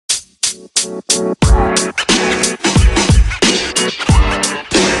Hey,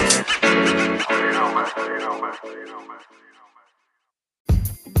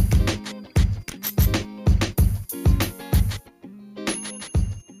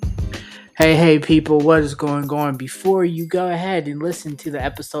 people, what is going on? Before you go ahead and listen to the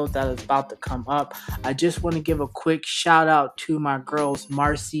episode that is about to come up, I just want to give a quick shout out to my girls,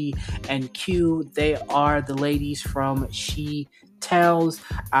 Marcy and Q. They are the ladies from She Tells.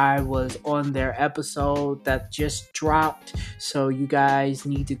 I was on their episode that just dropped, so you guys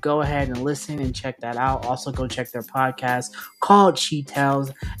need to go ahead and listen and check that out. Also, go check their podcast called She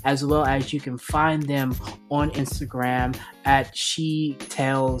Tells, as well as you can find them on Instagram at She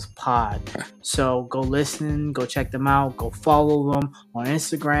Tells Pod. So go listen, go check them out, go follow them on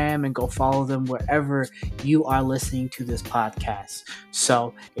Instagram, and go follow them wherever you are listening to this podcast.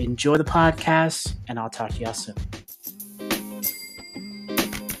 So enjoy the podcast, and I'll talk to y'all soon.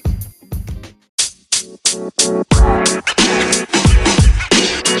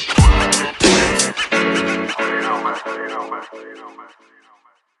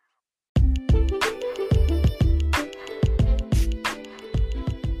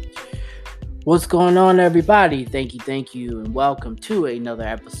 What's going on, everybody? Thank you, and welcome to another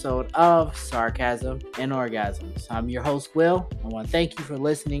episode of Sarcasm and Orgasms. I'm your host, Will. I want to thank you for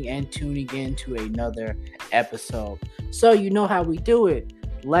listening and tuning in to another episode. So you know how we do it.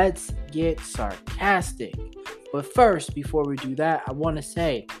 Let's get sarcastic. But first, before we do that, I want to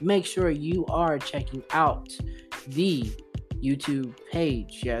say, make sure you are checking out the YouTube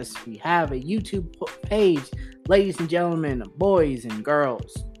page. Yes, we have a YouTube page, ladies and gentlemen, boys and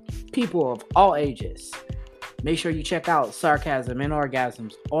girls, people of all ages. Make sure you check out Sarcasm and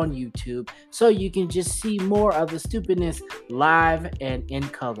Orgasms on YouTube so you can just see more of the stupidness live and in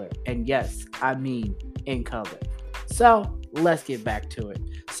color. And yes, I mean in color. So let's get back to it.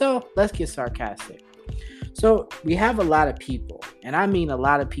 So let's get sarcastic. So we have a lot of people, and I mean a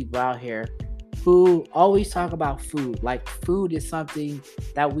lot of people out here, who always talk about food. Like, food is something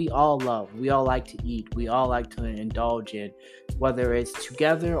that we all love. We all like to eat. We all like to indulge in, whether it's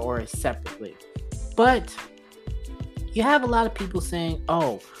together or separately. But you have a lot of people saying,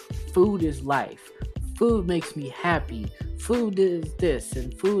 oh, food is life. Food makes me happy. Food is this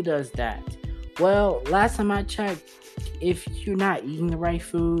and food does that. Well, last time I checked, if you're not eating the right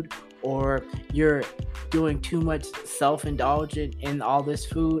food, or you're doing too much self-indulgent in all this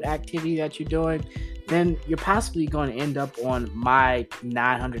food activity that you're doing, then you're possibly going to end up on my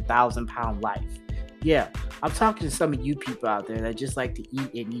 900,000 pound life. Yeah, I'm talking to some of you people out there that just like to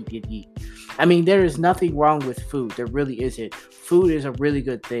eat and eat and eat. I mean, there is nothing wrong with food. There really isn't. Food is a really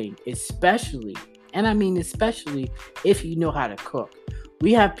good thing, especially if you know how to cook.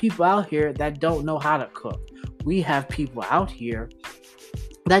 We have people out here that don't know how to cook. We have people out here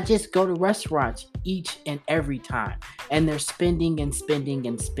that just go to restaurants each and every time, and they're spending and spending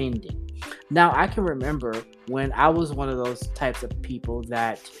and spending. Now, I can remember when I was one of those types of people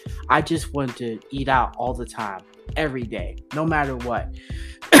that I just wanted to eat out all the time, every day, no matter what,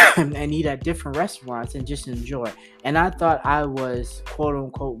 and eat at different restaurants and just enjoy. And I thought I was, quote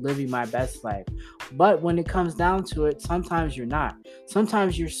unquote, living my best life. But when it comes down to it, sometimes you're not.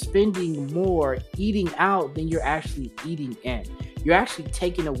 Sometimes you're spending more eating out than you're actually eating in. You're actually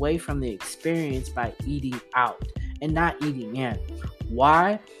taking away from the experience by eating out and not eating in.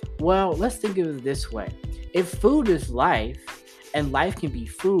 Why? Well, let's think of it this way. If food is life and life can be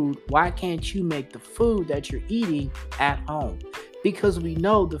food, why can't you make the food that you're eating at home? Because we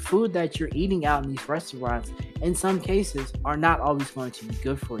know the food that you're eating out in these restaurants, in some cases, are not always going to be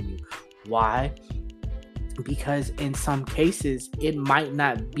good for you. Why? Because in some cases, it might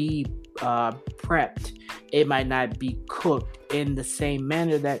not be prepped. It might not be cooked in the same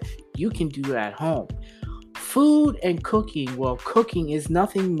manner that you can do it at home. Food and cooking, well, cooking is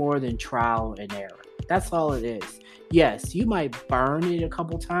nothing more than trial and error. That's all it is. Yes, you might burn it a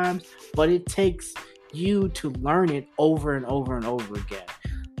couple times, but it takes you to learn it over and over and over again.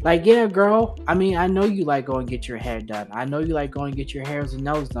 Like, yeah, girl, I mean, I know you like going and get your hair done. I know you like going and get your hairs and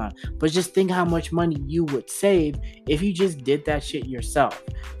nails done. But just think how much money you would save if you just did that shit yourself.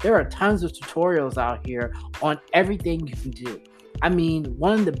 There are tons of tutorials out here on everything you can do. I mean,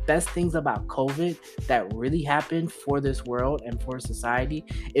 one of the best things about COVID that really happened for this world and for society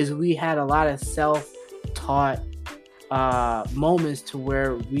is we had a lot of self-taught moments to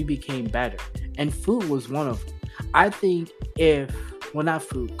where we became better. And food was one of them. I think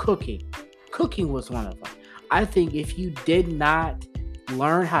cooking was one of them. I think if you did not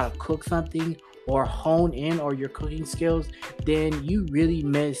learn how to cook something or hone in on your cooking skills, then you really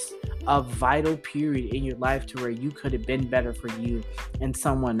miss a vital period in your life to where you could have been better for you and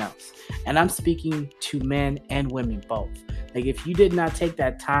someone else. And I'm speaking to men and women both. Like, if you did not take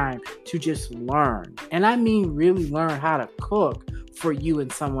that time to just learn, and I mean really learn how to cook for you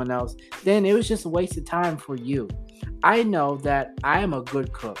and someone else, then it was just a waste of time for you. I know that I am a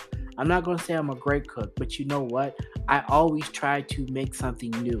good cook. I'm not going to say I'm a great cook, but you know what? I always try to make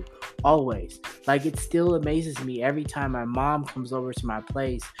something new. Always. Like, it still amazes me every time my mom comes over to my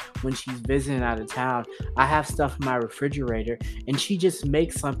place when she's visiting out of town. I have stuff in my refrigerator and she just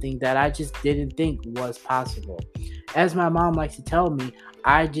makes something that I just didn't think was possible. As my mom likes to tell me,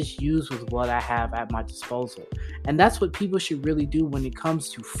 I just use with what I have at my disposal. And that's what people should really do when it comes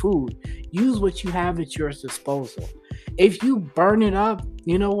to food. Use what you have at your disposal. If you burn it up,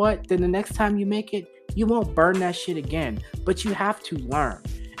 you know what? Then the next time you make it, you won't burn that shit again. But you have to learn.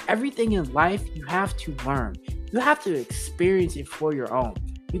 Everything in life, you have to learn. You have to experience it for your own.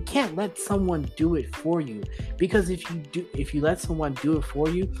 You can't let someone do it for you, because if you let someone do it for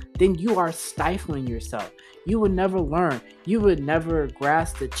you, then you are stifling yourself. You would never learn. You would never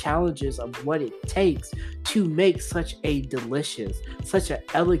grasp the challenges of what it takes to make such a delicious, such an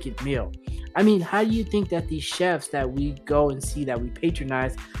elegant meal. I mean, how do you think that these chefs that we go and see, that we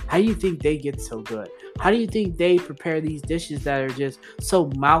patronize, how do you think they get so good? How do you think they prepare these dishes that are just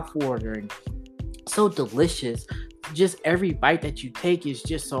so mouth-watering, so delicious? Just every bite that you take is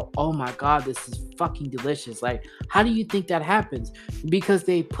just so, oh my God, this is fucking delicious. Like, how do you think that happens? Because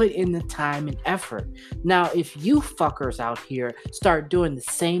they put in the time and effort. Now, if you fuckers out here start doing the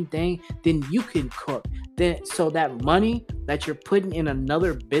same thing, then you can cook. Then, so that money that you're putting in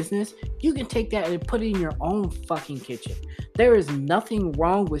another business, you can take that and put it in your own fucking kitchen. There is nothing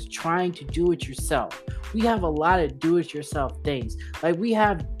wrong with trying to do it yourself. We have a lot of do-it-yourself things. Like, we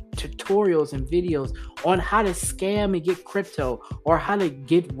have tutorials and videos on how to scam and get crypto, or how to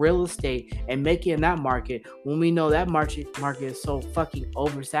get real estate and make it in that market, when we know that market is so fucking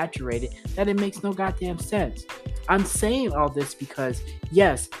oversaturated that it makes no goddamn sense. I'm saying all this because,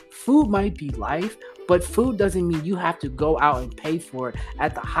 yes, food might be life, but food doesn't mean you have to go out and pay for it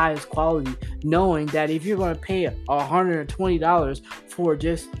at the highest quality, knowing that if you're going to pay $120 for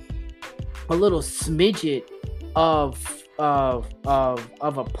just a little smidget of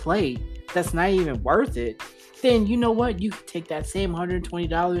a plate that's not even worth it, then you know what? You can take that same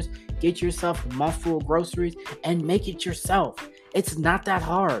 $120, get yourself a month full of groceries, and make it yourself. It's not that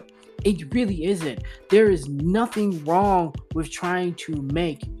hard. It really isn't. There is nothing wrong with trying to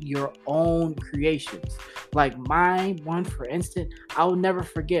make your own creations. Like my one, for instance, I will never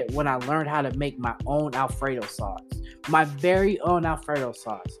forget when I learned how to make my own Alfredo sauce. My very own Alfredo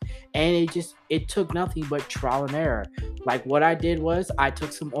sauce. And it took nothing but trial and error. Like, what I did was I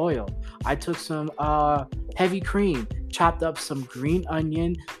took some oil. I took some heavy cream, chopped up some green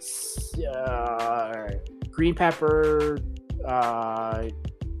onion, green pepper,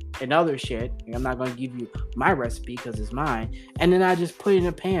 and other shit. I'm not going to give you my recipe because it's mine. And then I just put it in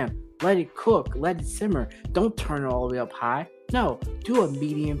a pan. Let it cook. Let it simmer. Don't turn it all the way up high. No, do a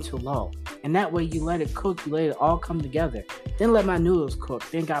medium to low. And that way you let it cook. You let it all come together. Then let my noodles cook.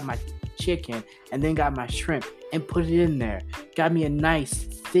 Then got my chicken. And then got my shrimp. And put it in there. Got me a nice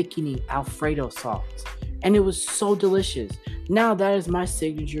thickening Alfredo sauce. And it was so delicious. Now that is my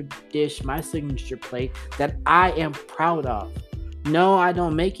signature dish, my signature plate that I am proud of. No, I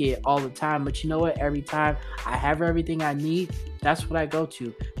don't make it all the time, but you know what? Every time I have everything I need, that's what I go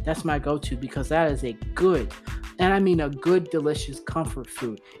to. That's my go-to, because that is a good, and I mean a good, delicious comfort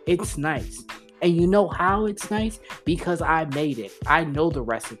food. It's nice. And you know how it's nice? Because I made it. I know the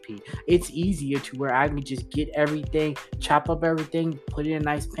recipe. It's easier to where I can just get everything, chop up everything, put it in a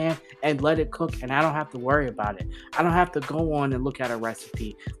nice pan, and let it cook, and I don't have to worry about it. I don't have to go on and look at a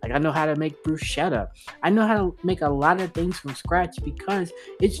recipe. Like, I know how to make bruschetta. I know how to make a lot of things from scratch because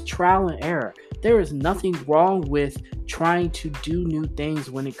it's trial and error. There is nothing wrong with trying to do new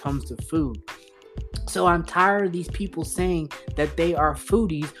things when it comes to food. So I'm tired of these people saying that they are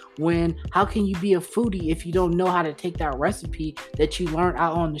foodies, when how can you be a foodie if you don't know how to take that recipe that you learned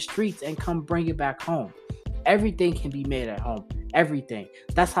out on the streets and come bring it back home? Everything can be made at home. Everything.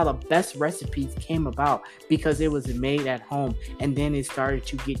 That's how the best recipes came about, because it was made at home, and then it started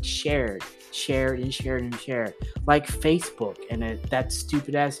to get shared. Like Facebook and that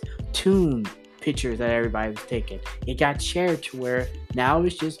stupid ass tune pictures that everybody was taking. It got shared to where now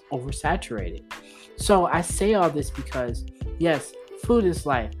it's just oversaturated. So I say all this because, yes, food is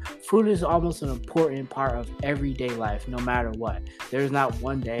life. Food is almost an important part of everyday life, no matter what. There's not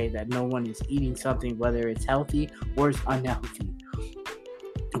one day that no one is eating something, whether it's healthy or it's unhealthy.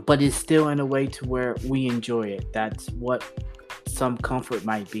 But it's still in a way to where we enjoy it. That's what some comfort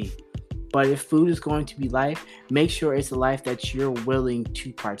might be. But if food is going to be life, make sure it's a life that you're willing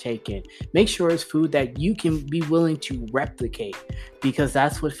to partake in. Make sure it's food that you can be willing to replicate, because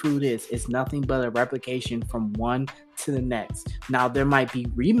that's what food is. It's nothing but a replication from one to the next. Now, there might be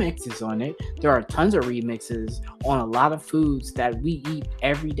remixes on it. There are tons of remixes on a lot of foods that we eat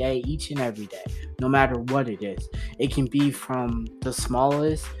every day, each and every day, no matter what it is. It can be from the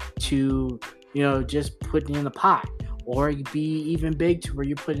smallest to, just putting in a pot. Or it could be even big to where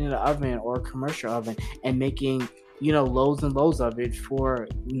you put it in an oven or a commercial oven and making, loads and loads of it for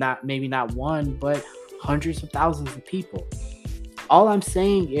maybe not one, but hundreds of thousands of people. All I'm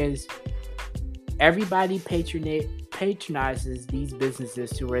saying is everybody patronizes these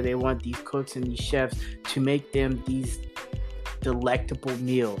businesses to where they want these cooks and these chefs to make them these delectable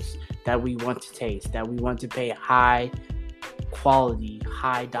meals that we want to taste, that we want to pay high quality,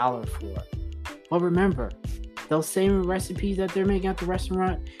 high dollar for. But remember, those same recipes that they're making at the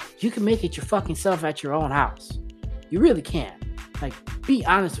restaurant, you can make it your fucking self at your own house. You really can. Like, be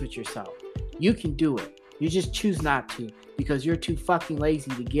honest with yourself. You can do it. You just choose not to because you're too fucking lazy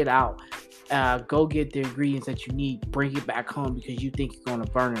to get out, go get the ingredients that you need, bring it back home because you think you're going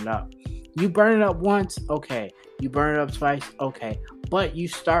to burn it up. You burn it up once, okay. You burn it up twice, okay. But you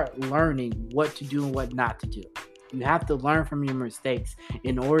start learning what to do and what not to do. You have to learn from your mistakes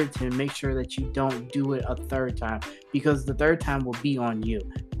in order to make sure that you don't do it a third time, because the third time will be on you.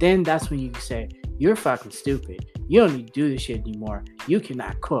 Then that's when you say, you're fucking stupid. You don't need to do this shit anymore. You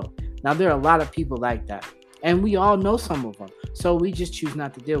cannot cook. Now, there are a lot of people like that, and we all know some of them, so we just choose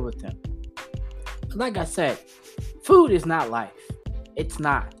not to deal with them. Like I said, food is not life. It's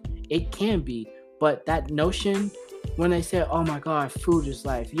not. It can be, but that notion, when they say, oh my God, food is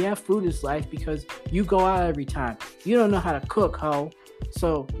life. Yeah, food is life because you go out every time. You don't know how to cook, ho.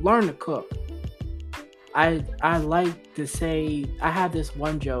 So learn to cook. I like to say, I have this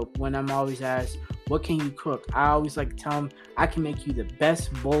one joke when I'm always asked, what can you cook? I always like to tell them, I can make you the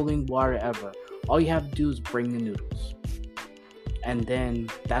best boiling water ever. All you have to do is bring the noodles. And then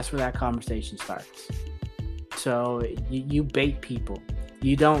that's where that conversation starts. So you bait people.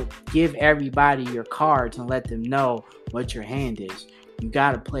 You don't give everybody your cards and let them know what your hand is. You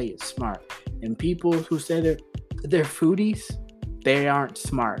gotta play it smart. And people who say they're foodies, they aren't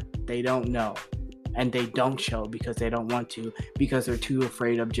smart. They don't know. And they don't show because they don't want to, because they're too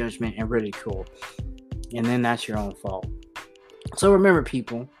afraid of judgment and ridicule. And then that's your own fault. So remember,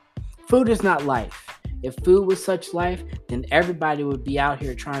 people, food is not life. If food was such life, then everybody would be out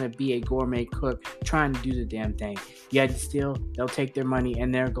here trying to be a gourmet cook, trying to do the damn thing. Yet still, they'll take their money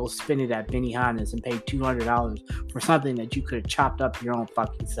and they'll go spend it at Benihana's and pay $200 for something that you could have chopped up your own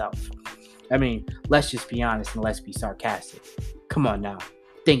fucking self. I mean, let's just be honest and let's be sarcastic. Come on now.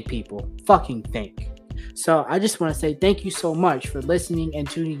 Think, people. Fucking think. So I just want to say thank you so much for listening and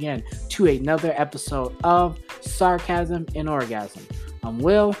tuning in to another episode of Sarcasm and Orgasm. I'm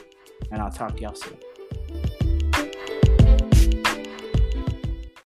Will, and I'll talk to y'all soon.